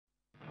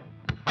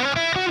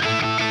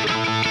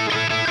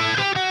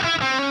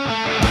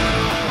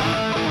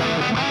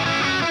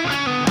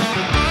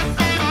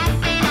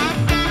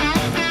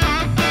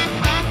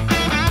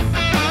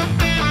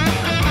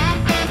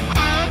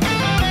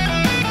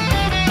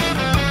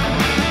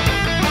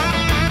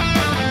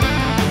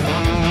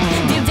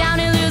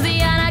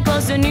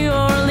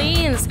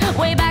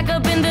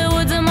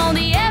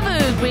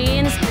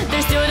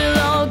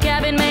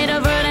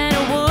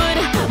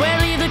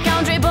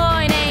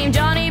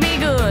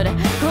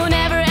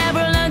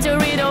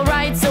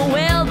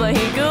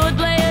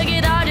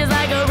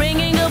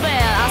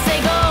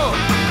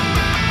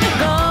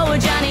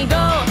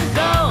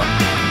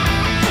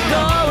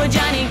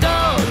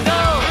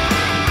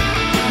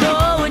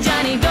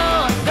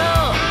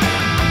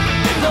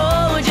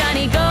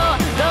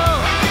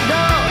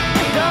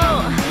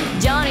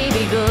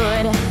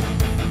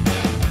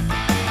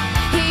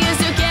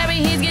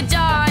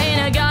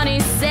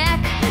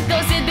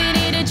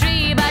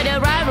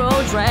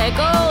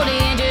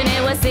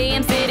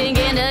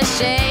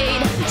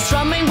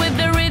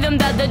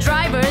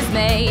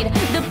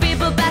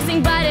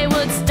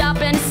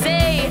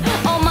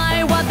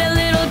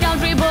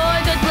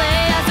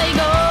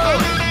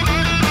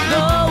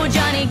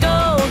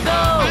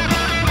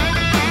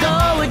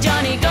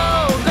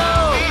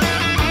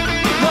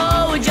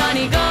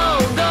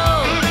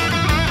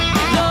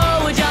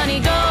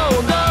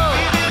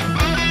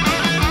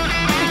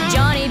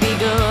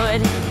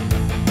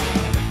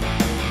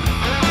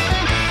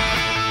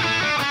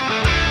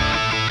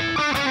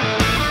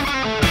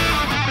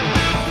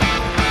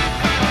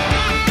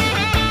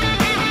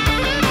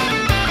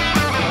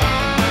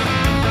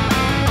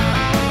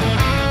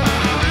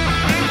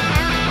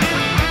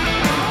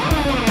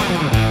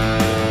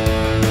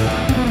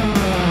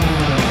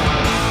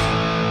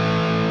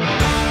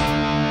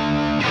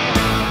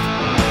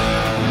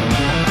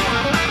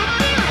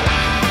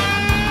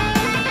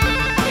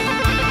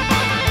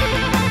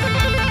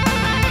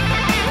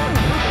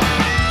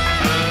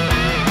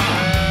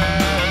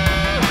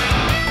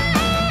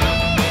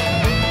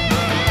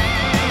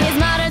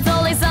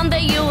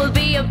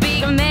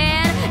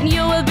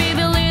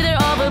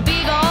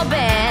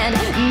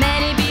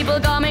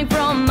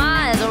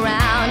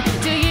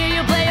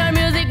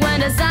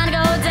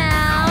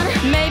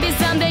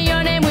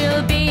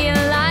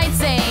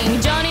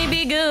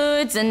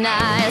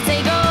tonight. I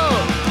say go,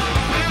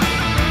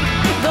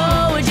 go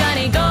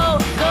Johnny, go,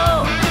 go,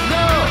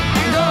 go,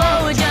 go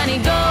Johnny,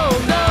 go,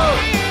 go,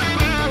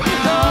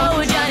 go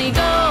Johnny,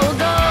 go,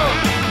 go.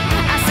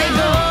 I say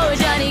go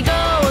Johnny,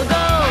 go,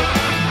 go,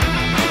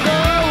 go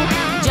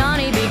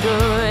Johnny, be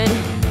good.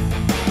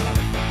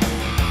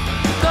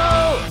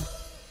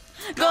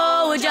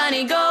 Go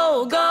Johnny,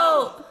 go,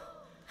 go,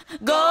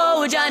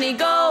 go Johnny,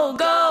 go,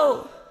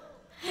 go,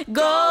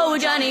 go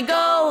Johnny,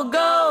 go,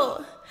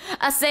 go.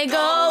 I say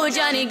go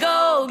Johnny,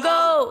 go,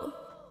 go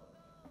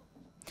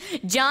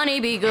Johnny,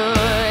 be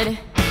good.